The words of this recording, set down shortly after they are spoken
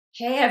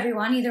Hey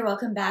everyone, either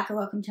welcome back or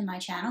welcome to my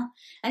channel.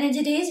 And in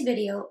today's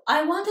video,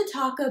 I want to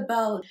talk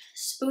about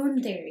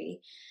spoon theory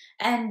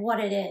and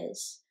what it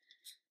is.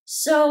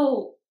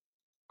 So,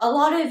 a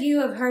lot of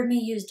you have heard me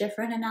use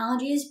different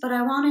analogies, but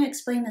I want to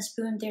explain the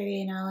spoon theory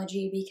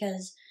analogy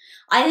because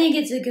I think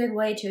it's a good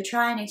way to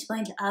try and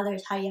explain to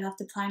others how you have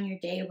to plan your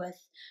day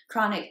with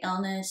chronic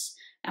illness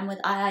and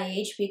with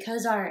IIH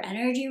because our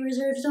energy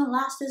reserves don't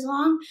last as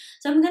long.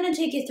 So I'm going to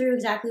take you through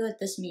exactly what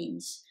this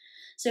means.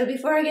 So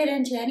before I get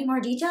into any more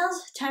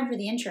details, time for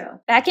the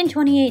intro. Back in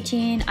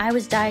 2018, I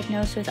was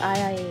diagnosed with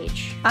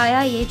IIH.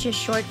 IIH is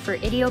short for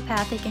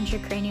idiopathic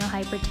intracranial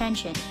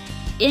hypertension.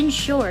 In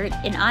short,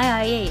 in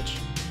IIH,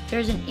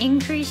 there's an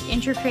increased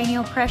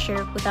intracranial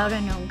pressure without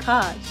a known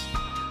cause.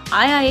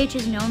 IIH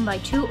is known by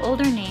two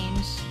older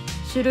names,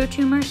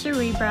 pseudotumor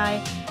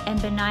cerebri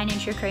and benign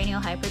intracranial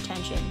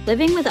hypertension.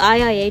 Living with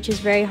IIH is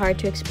very hard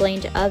to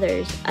explain to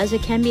others, as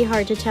it can be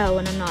hard to tell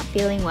when I'm not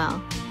feeling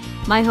well.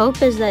 My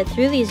hope is that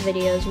through these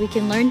videos we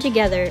can learn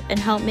together and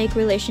help make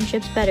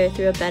relationships better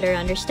through a better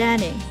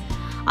understanding.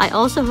 I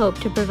also hope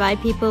to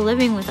provide people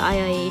living with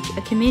IIH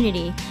a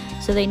community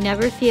so they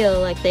never feel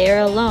like they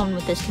are alone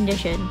with this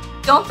condition.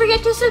 Don't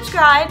forget to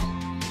subscribe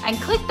and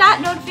click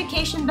that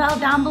notification bell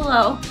down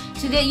below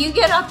so that you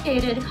get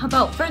updated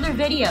about further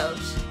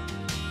videos.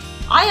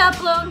 I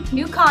upload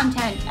new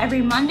content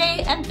every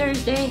Monday and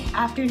Thursday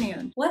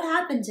afternoon. What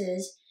happens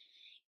is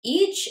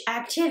each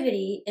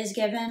activity is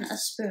given a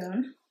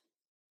spoon,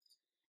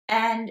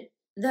 and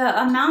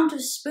the amount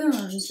of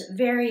spoons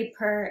vary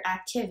per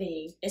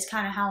activity is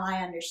kind of how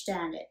I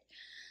understand it.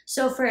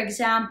 So for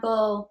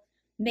example,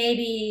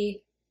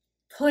 maybe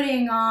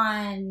putting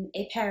on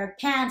a pair of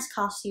pants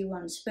costs you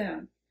 1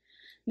 spoon.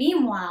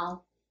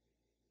 Meanwhile,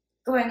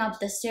 going up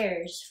the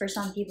stairs for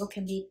some people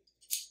can be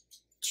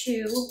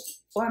 2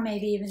 or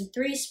maybe even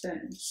 3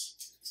 spoons.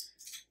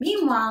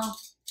 Meanwhile,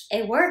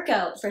 a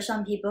workout for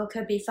some people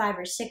could be 5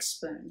 or 6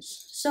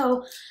 spoons.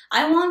 So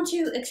I want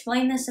to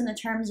explain this in the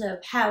terms of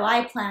how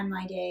I plan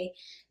my day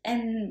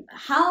and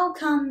how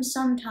come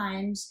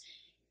sometimes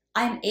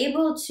I'm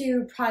able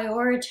to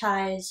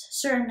prioritize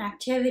certain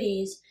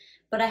activities,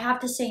 but I have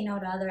to say no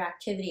to other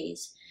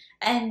activities.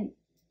 And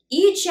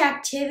each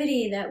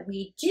activity that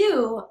we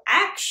do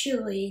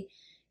actually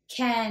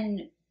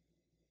can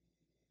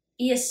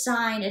be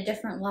assigned a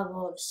different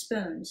level of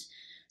spoons.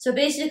 So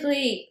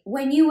basically,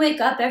 when you wake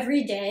up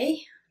every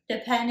day,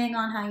 depending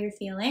on how you're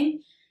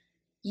feeling,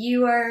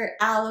 you are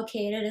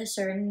allocated a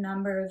certain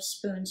number of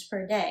spoons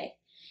per day.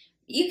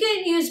 You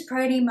can use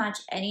pretty much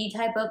any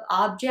type of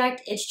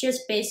object. It's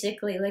just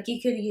basically, like you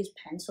could use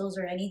pencils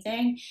or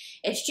anything.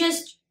 It's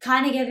just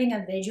kind of giving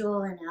a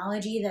visual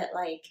analogy that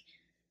like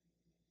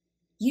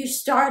you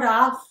start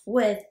off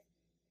with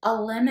a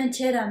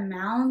limited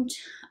amount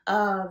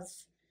of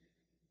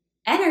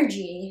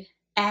energy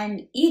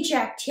and each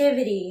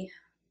activity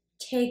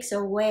takes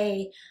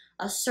away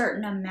a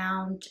certain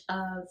amount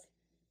of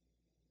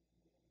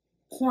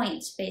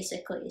points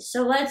basically.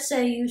 So let's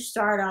say you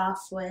start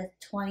off with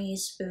 20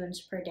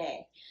 spoons per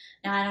day.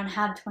 Now I don't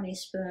have 20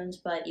 spoons,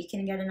 but you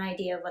can get an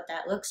idea of what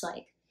that looks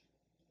like.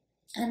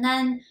 And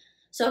then,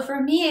 so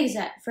for me,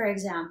 for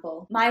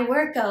example, my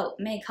workout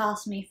may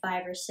cost me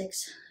 5 or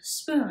 6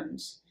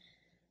 spoons.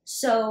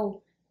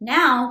 So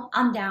now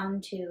I'm down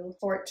to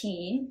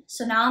 14.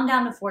 So now I'm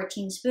down to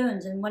 14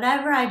 spoons, and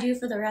whatever I do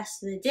for the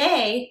rest of the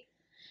day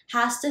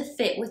has to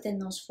fit within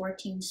those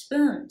 14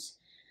 spoons.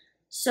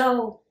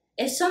 So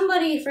if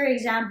somebody, for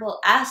example,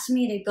 asks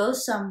me to go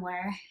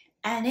somewhere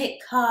and it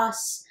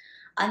costs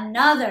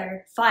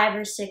another 5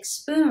 or 6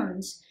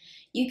 spoons,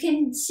 you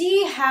can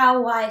see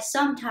how why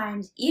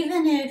sometimes,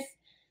 even if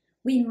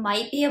we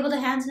might be able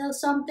to handle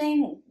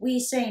something, we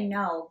say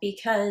no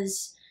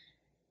because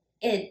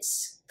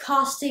it's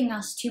costing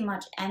us too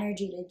much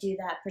energy to do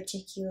that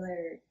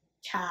particular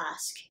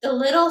task. The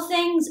little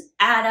things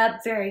add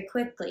up very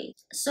quickly.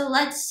 So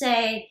let's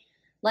say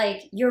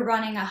like you're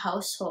running a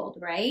household,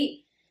 right?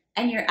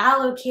 And you're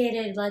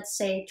allocated, let's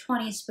say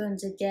 20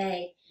 spoons a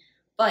day,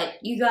 but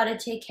you got to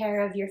take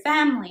care of your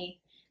family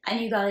and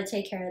you got to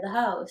take care of the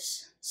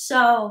house.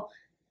 So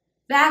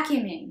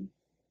vacuuming,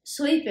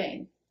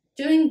 sweeping,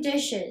 doing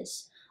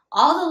dishes,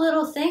 all the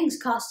little things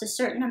cost a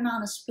certain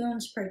amount of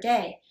spoons per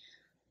day.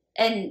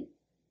 And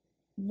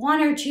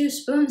 1 or 2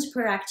 spoons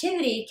per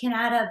activity can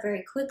add up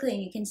very quickly,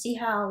 and you can see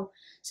how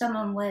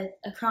someone with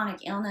a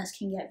chronic illness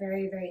can get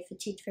very, very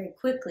fatigued very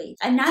quickly.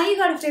 And now you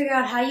got to figure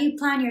out how you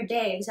plan your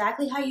day,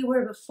 exactly how you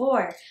were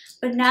before,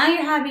 but now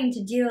you're having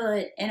to do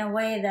it in a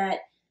way that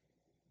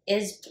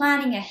is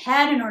planning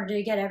ahead in order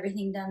to get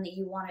everything done that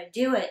you want to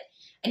do it.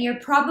 And you're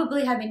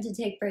probably having to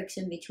take breaks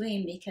in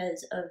between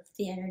because of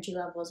the energy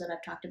levels that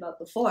I've talked about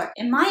before.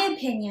 In my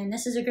opinion,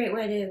 this is a great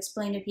way to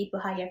explain to people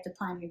how you have to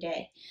plan your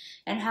day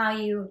and how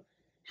you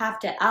have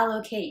to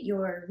allocate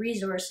your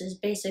resources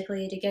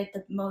basically to get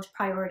the most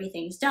priority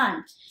things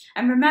done.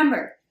 And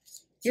remember,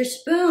 your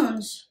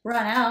spoons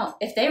run out.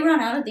 If they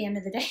run out at the end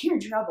of the day, you're in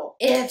trouble.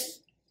 If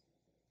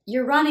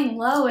you're running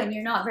low and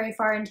you're not very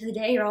far into the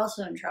day, you're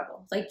also in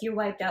trouble. Like you're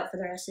wiped out for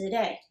the rest of the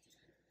day.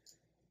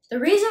 The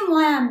reason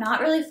why I'm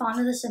not really fond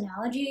of this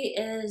analogy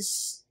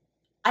is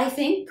I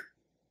think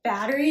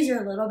batteries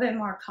are a little bit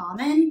more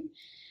common,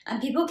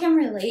 and people can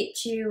relate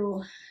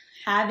to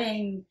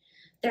having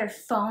their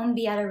phone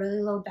be at a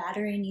really low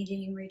battery and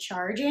needing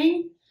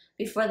recharging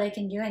before they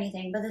can do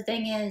anything. But the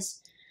thing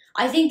is,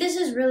 I think this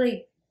is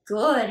really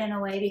good in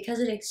a way because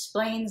it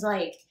explains,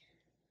 like,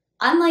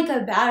 unlike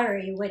a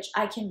battery, which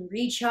I can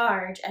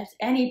recharge at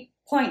any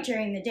point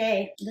during the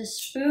day, the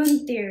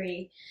spoon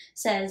theory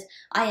says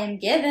I am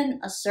given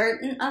a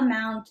certain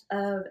amount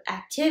of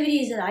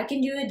activities that I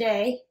can do a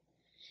day,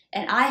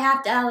 and I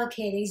have to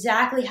allocate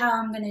exactly how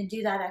I'm going to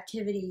do that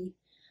activity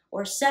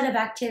or set of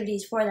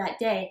activities for that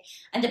day.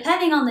 And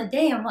depending on the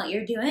day and what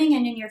you're doing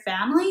and in your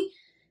family,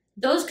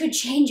 those could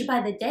change by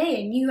the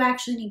day, and you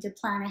actually need to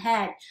plan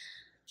ahead.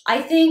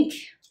 I think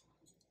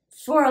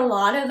for a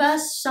lot of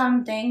us,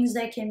 some things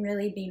that can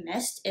really be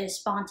missed is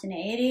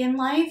spontaneity in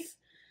life.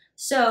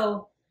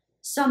 So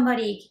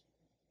somebody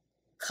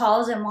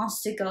calls and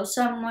wants to go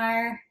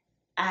somewhere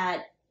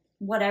at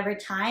whatever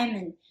time,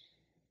 and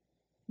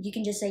you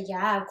can just say,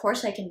 yeah, of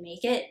course I can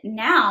make it.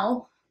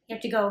 Now you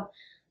have to go,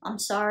 I'm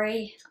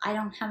sorry, I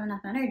don't have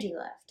enough energy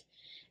left.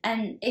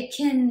 And it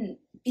can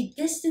be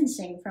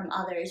distancing from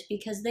others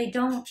because they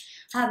don't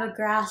have a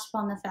grasp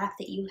on the fact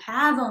that you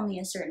have only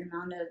a certain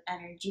amount of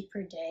energy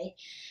per day,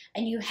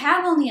 and you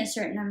have only a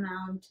certain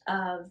amount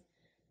of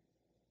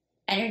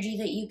energy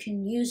that you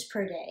can use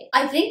per day.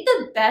 I think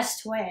the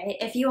best way,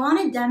 if you want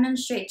to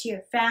demonstrate to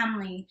your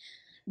family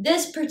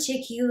this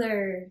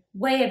particular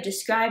way of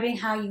describing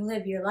how you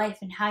live your life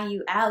and how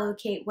you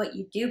allocate what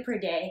you do per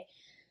day,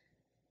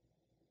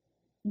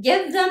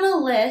 give them a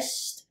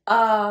list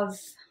of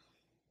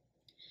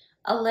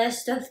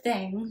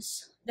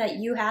things that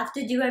you have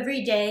to do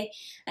every day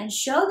and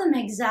show them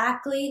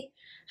exactly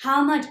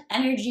how much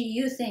energy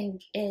you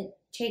think it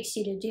takes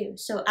you to do.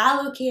 So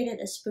allocate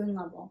it a spoon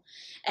level.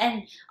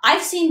 And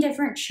I've seen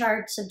different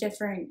charts of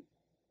different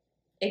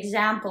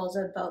examples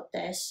about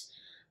this,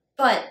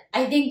 but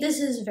I think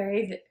this is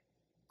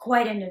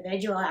quite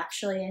individual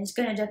actually, and it's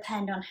going to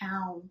depend on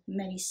how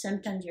many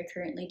symptoms you're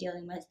currently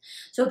dealing with.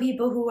 So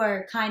people who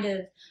are kind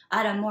of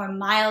at a more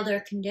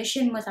milder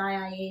condition with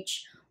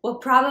IIH will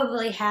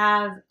probably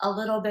have a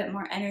little bit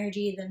more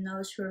energy than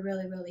those who are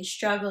really, really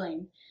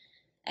struggling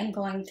and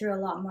going through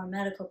a lot more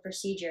medical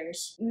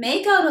procedures.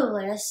 Make out a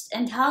list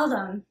and tell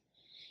them,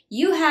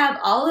 you have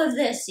all of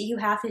this that you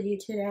have to do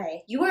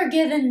today. You are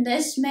given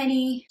this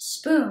many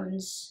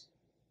spoons,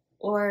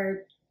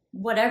 or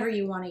whatever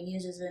you want to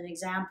use as an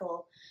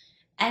example,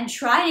 and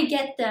try to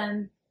get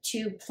them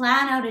to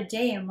plan out a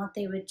day and what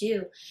they would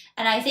do.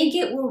 And I think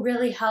it will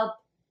really help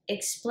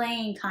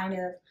explain kind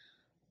of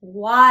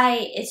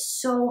why it's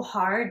so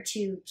hard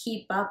to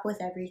keep up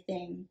with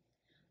everything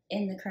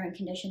in the current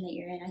condition that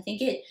you're in. I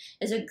think it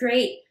is a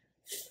great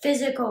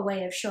physical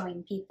way of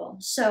showing people.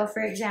 So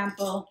for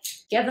example,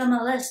 give them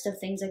a list of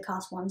things that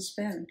cost 1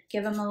 spoon.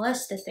 Give them a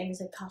list of things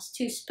that cost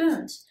 2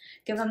 spoons.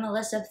 Give them a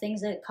list of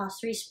things that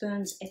cost 3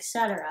 spoons,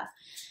 etc.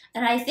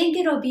 And I think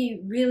it'll be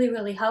really,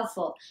 really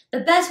helpful. The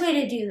best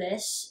way to do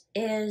this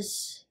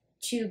is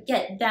to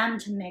get them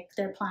to make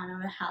their plan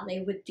on how they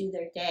would do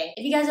their day.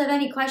 If you guys have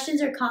any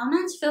questions or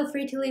comments, feel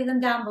free to leave them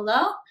down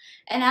below.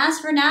 And as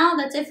for now,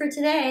 that's it for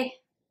today.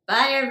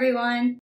 Bye everyone.